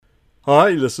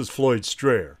Hi, this is Floyd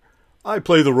Strayer. I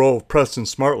play the role of Preston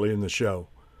Smartly in the show.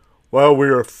 While we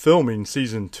are filming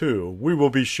Season 2, we will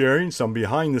be sharing some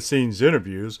behind-the-scenes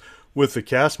interviews with the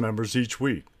cast members each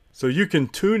week, so you can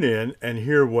tune in and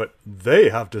hear what they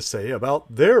have to say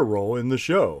about their role in the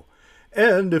show.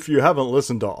 And if you haven't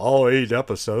listened to all 8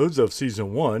 episodes of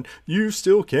Season 1, you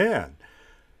still can.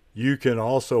 You can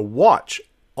also watch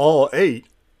all 8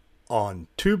 on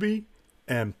Tubi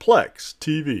and Plex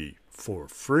TV for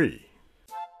free.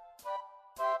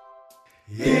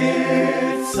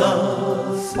 It's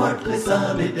a smartly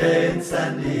sunny day in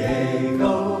San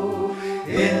Diego.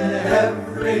 In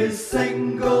every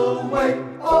single way,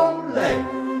 ole.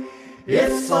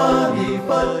 It's sunny,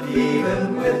 but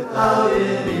even without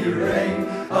any rain,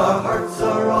 our hearts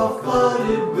are all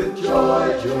flooded with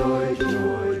joy, joy,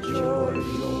 joy, joy,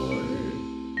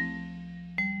 joy.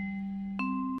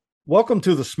 Welcome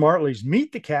to the SMARTLYS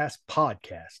Meet the Cast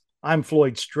podcast. I'm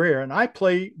Floyd Strayer, and I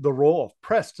play the role of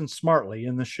Preston Smartly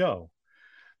in the show.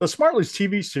 The SMARTLYS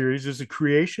TV series is a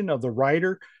creation of the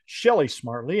writer Shelley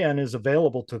Smartly and is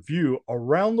available to view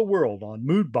around the world on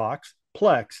Moodbox,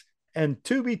 Plex, and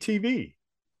Tubi TV.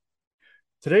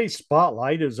 Today's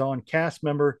spotlight is on cast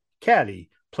member Caddy,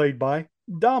 played by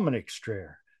Dominic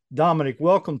Strayer. Dominic,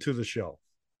 welcome to the show.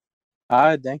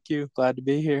 Hi, thank you. Glad to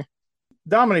be here.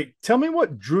 Dominic, tell me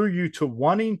what drew you to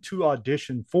wanting to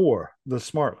audition for the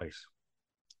SMARTLYS.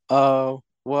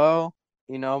 Well,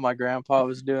 my grandpa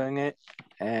was doing it,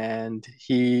 and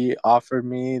he offered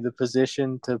me the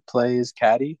position to play his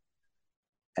caddy.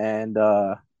 And,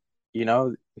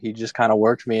 he just kind of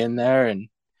worked me in there, and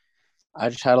I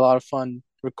just had a lot of fun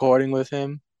recording with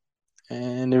him.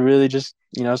 And it really just,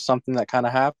 something that kind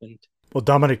of happened. Well,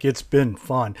 Dominic, it's been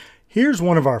fun. Here's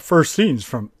one of our first scenes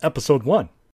from episode 1.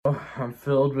 I'm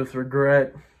filled with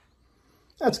regret.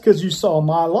 That's because you saw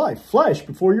my life flash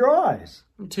before your eyes.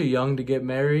 I'm too young to get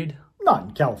married. Not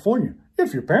in California,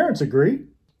 if your parents agree.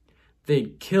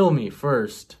 They'd kill me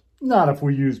first. Not if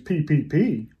we use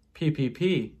PPP.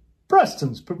 PPP.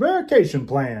 Preston's prevarication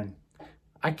plan.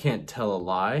 I can't tell a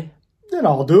lie. Then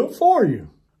I'll do it for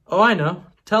you. Oh, I know.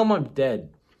 Tell them I'm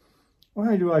dead.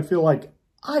 Why do I feel like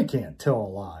I can't tell a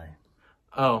lie?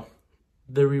 Oh,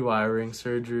 the rewiring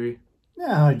surgery.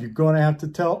 Now you're going to have to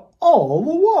tell all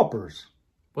the whoppers.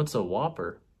 What's a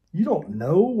whopper? You don't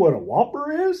know what a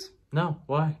whopper is? No,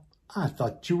 why? I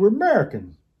thought you were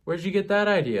American. Where'd you get that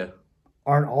idea?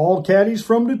 Aren't all caddies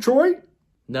from Detroit?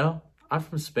 No, I'm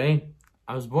from Spain.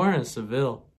 I was born in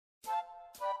Seville.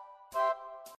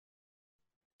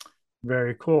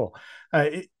 Very cool.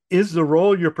 Is the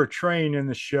role you're portraying in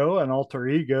the show an alter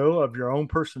ego of your own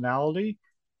personality?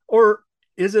 Or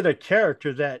is it a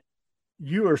character that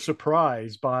you are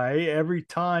surprised by every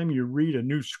time you read a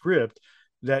new script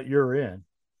that you're in?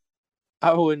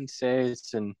 I wouldn't say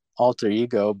it's an alter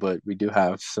ego, but we do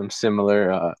have some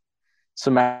similar,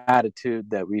 some attitude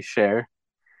that we share.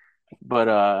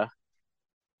 But,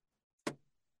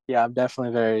 yeah, I'm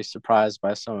definitely very surprised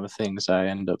by some of the things I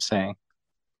end up saying.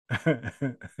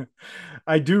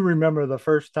 I do remember the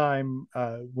first time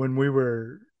when we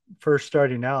were first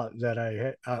starting out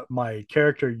that my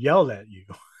character yelled at you.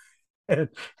 And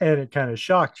it kind of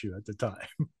shocked you at the time.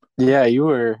 Yeah, you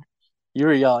were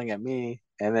yelling at me,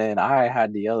 and then I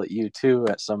had to yell at you too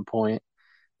at some point,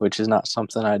 which is not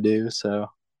something I do. So,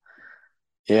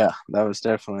 yeah, that was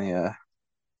definitely a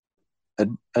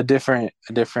different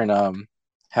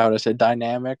how to say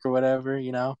dynamic or whatever,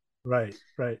 Right.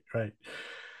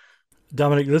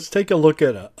 Dominic, let's take a look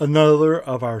at another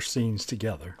of our scenes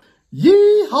together.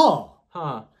 Yeehaw!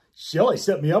 Huh. Shelley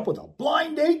set me up with a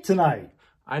blind date tonight.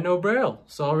 I know Braille,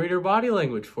 so I'll read her body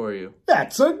language for you.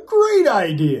 That's a great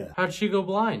idea. How'd she go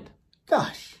blind?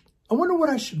 Gosh, I wonder what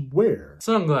I should wear.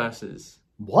 Sunglasses.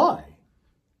 Why?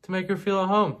 To make her feel at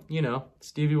home.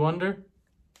 Stevie Wonder.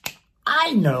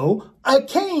 I know. A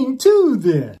cane too,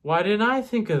 then. Why didn't I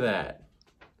think of that?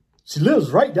 She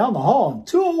lives right down the hall in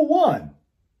 201.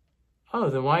 Oh,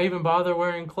 then why even bother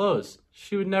wearing clothes?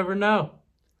 She would never know.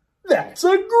 That's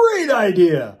a great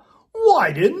idea.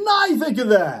 Why didn't I think of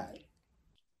that?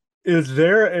 Is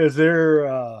there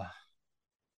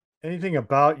anything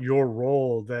about your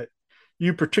role that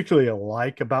you particularly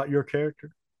like about your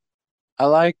character? I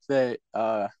like that.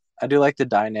 I do like the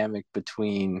dynamic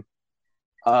between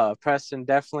Preston.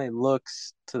 Definitely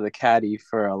looks to the caddy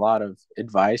for a lot of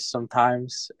advice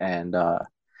sometimes, and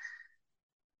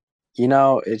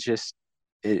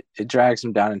it drags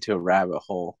him down into a rabbit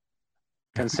hole,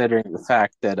 considering the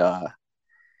fact that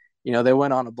they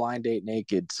went on a blind date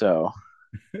naked. So.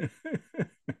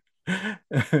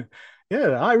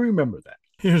 Yeah, I remember that.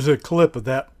 Here's a clip of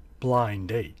that blind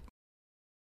date.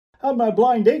 How'd my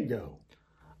blind date go?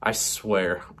 I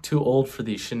swear, I'm too old for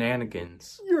these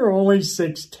shenanigans. You're only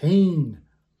 16.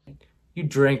 You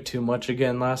drank too much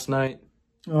again last night.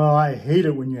 Oh, I hate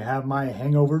it when you have my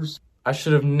hangovers. I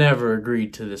should have never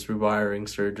agreed to this rewiring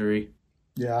surgery.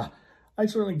 Yeah, I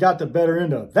certainly got the better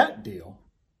end of that deal.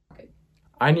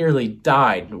 I nearly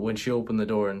died when she opened the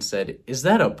door and said, "Is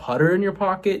that a putter in your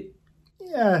pocket?"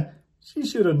 Yeah, she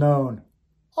should have known.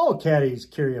 All caddies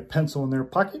carry a pencil in their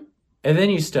pocket. And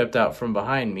then you stepped out from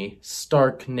behind me,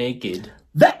 stark naked.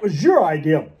 That was your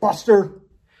idea, Buster.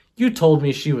 You told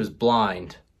me she was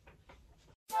blind.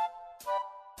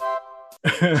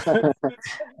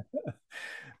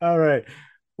 All right.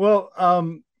 Well,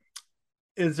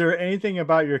 is there anything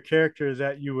about your character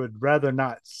that you would rather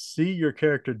not see your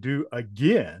character do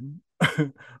again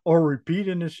or repeat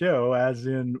in the show, as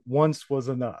in once was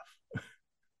enough?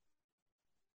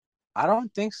 I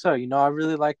don't think so. I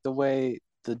really like the way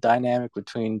the dynamic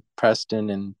between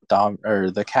Preston and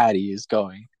the Caddy is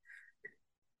going.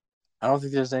 I don't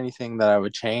think there's anything that I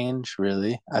would change,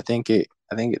 really. I think it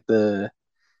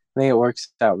works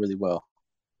out really well.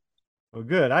 Well,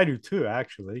 good. I do too,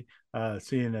 actually.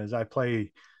 Seeing as I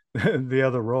play the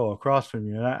other role across from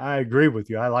you, and I agree with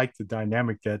you. I like the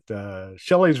dynamic that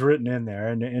Shelley's written in there,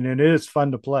 and it is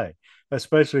fun to play,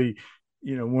 especially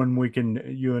when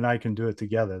you and I can do it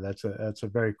together. That's a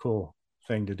very cool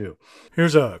thing to do.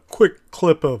 Here's a quick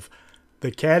clip of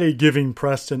the caddy giving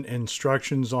Preston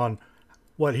instructions on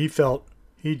what he felt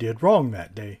he did wrong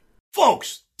that day.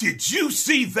 Folks, did you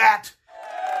see that?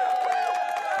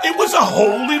 It was a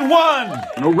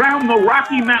hole-in-one! Around the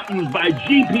Rocky Mountains by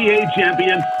GPA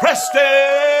champion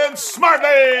Preston Smartly!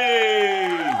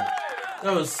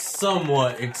 That was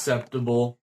somewhat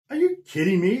acceptable. Are you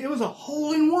kidding me? It was a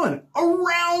hole-in-one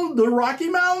around the Rocky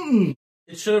Mountain.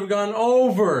 It should have gone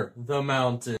over the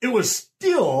mountain. It was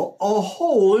still a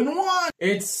hole-in-one.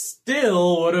 It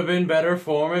still would have been better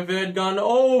form if it had gone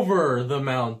over the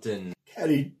mountain.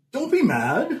 Caddy, don't be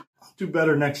mad. I'll do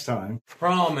better next time.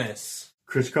 Promise.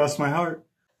 Crisscross my heart.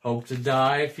 Hope to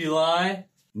die if you lie?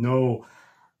 No,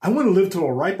 I want to live to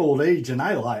a ripe old age, and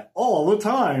I lie all the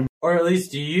time. Or at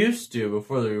least you used to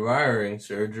before the rewiring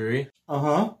surgery.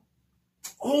 Uh-huh.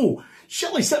 Oh,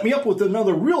 Shelley set me up with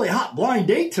another really hot blind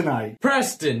date tonight.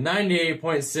 Preston,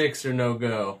 98.6 or no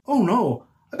go. Oh no,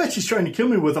 I bet she's trying to kill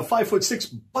me with a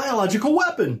 5'6" biological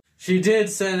weapon. She did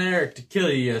send Eric to kill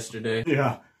you yesterday.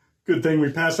 Yeah, good thing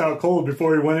we passed out cold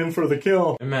before he went in for the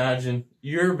kill. Imagine,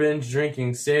 your binge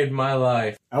drinking saved my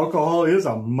life. Alcohol is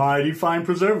a mighty fine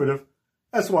preservative.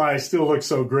 That's why I still look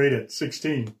so great at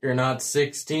 16. You're not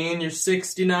 16, you're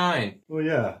 69. Well,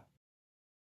 yeah.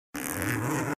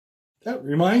 That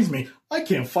reminds me, I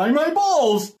can't find my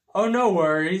balls. Oh, no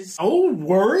worries. Oh,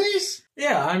 worries?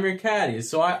 Yeah, I'm your caddy,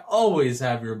 so I always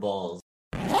have your balls.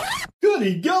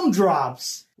 Goody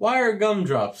gumdrops. Why are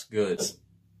gumdrops good?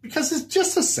 Because it's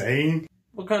just a saying.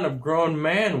 What kind of grown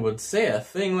man would say a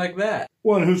thing like that?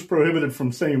 One who's prohibited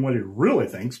from saying what he really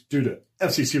thinks due to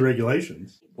FCC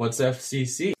regulations. What's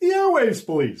FCC? The Airwaves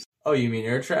Police. Oh, you mean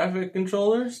air traffic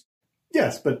controllers?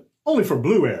 Yes, but only for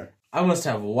blue air. I must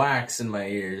have wax in my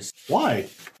ears. Why?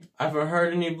 I haven't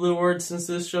heard any blue words since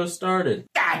this show started.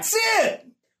 That's it!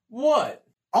 What?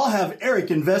 I'll have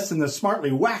Eric invest in the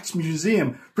Smartly Wax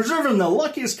Museum, preserving the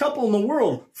luckiest couple in the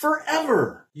world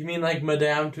forever. You mean like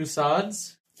Madame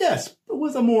Tussauds? Yes, but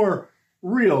with a more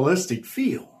realistic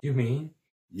feel. You mean?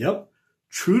 Yep.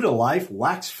 True-to-life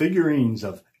wax figurines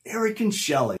of Eric and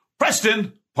Shelley.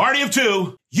 Preston, party of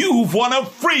two, you've won a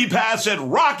free pass at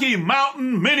Rocky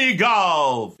Mountain Mini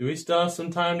Golf. Do we still have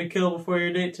some time to kill before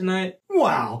your date tonight?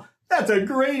 Wow, that's a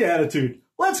great attitude.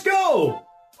 Let's go!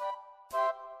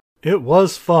 It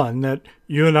was fun that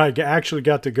you and I actually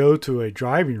got to go to a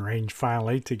driving range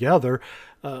finally together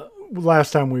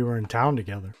last time we were in town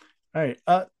together. All right.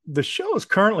 The show is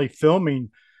currently filming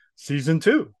season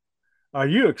 2. Are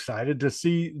you excited to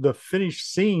see the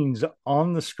finished scenes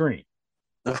on the screen?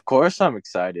 Of course I'm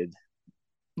excited.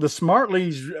 The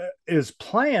SMARTLYS is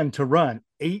planned to run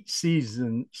 8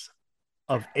 seasons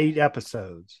of 8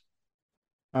 episodes.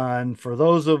 And for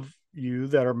those of you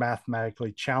that are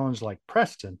mathematically challenged like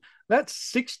Preston, that's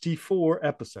 64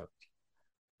 episodes.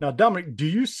 Now, Dominic, do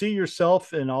you see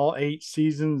yourself in all 8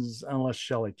 seasons, unless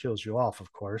Shelley kills you off,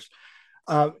 of course?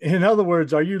 In other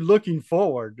words, are you looking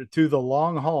forward to the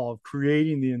long haul of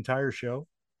creating the entire show?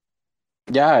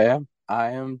 Yeah, I am.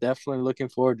 I am definitely looking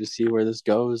forward to see where this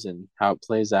goes and how it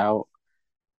plays out.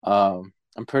 I'm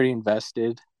pretty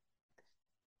invested.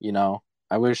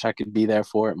 I wish I could be there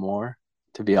for it more,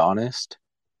 to be honest.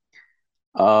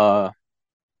 But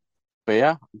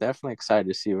yeah, definitely excited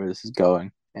to see where this is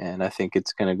going, and I think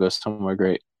it's gonna go somewhere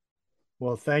great.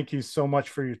 Well, thank you so much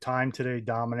for your time today,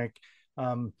 Dominic.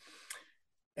 And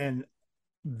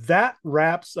that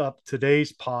wraps up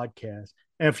today's podcast.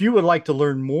 And if you would like to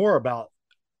learn more about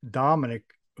Dominic,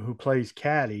 who plays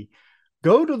Caddy,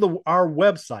 go to our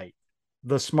website,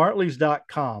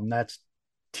 thesmartlys.com. That's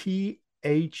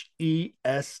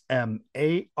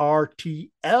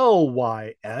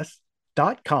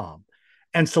THESMARTLYS.com,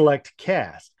 and select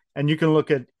cast. And you can look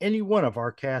at any one of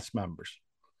our cast members.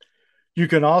 You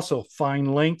can also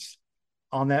find links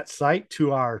on that site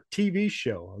to our TV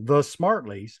show, The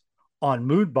SMARTLYS, on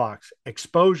Moodbox,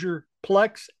 Exposure,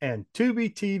 Plex, and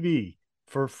Tubi TV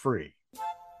for free.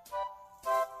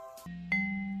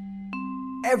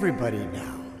 Everybody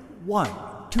now. 1,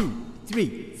 2,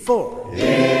 3, 4.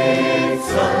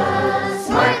 It's a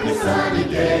smartly sunny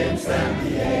day in San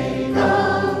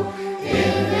Diego.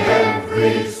 In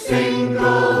every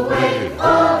single way,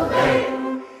 ole.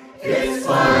 It's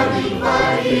funny,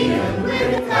 funny, and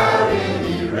without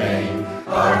any rain.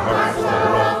 Our hearts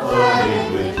are all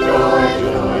flooded with joy,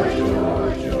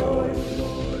 joy, joy, joy.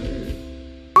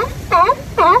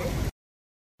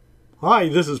 Hi,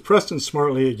 this is Preston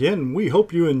Smartly again. We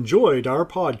hope you enjoyed our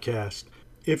podcast.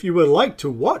 If you would like to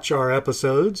watch our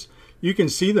episodes, you can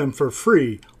see them for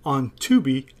free on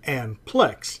Tubi and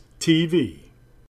Plex TV.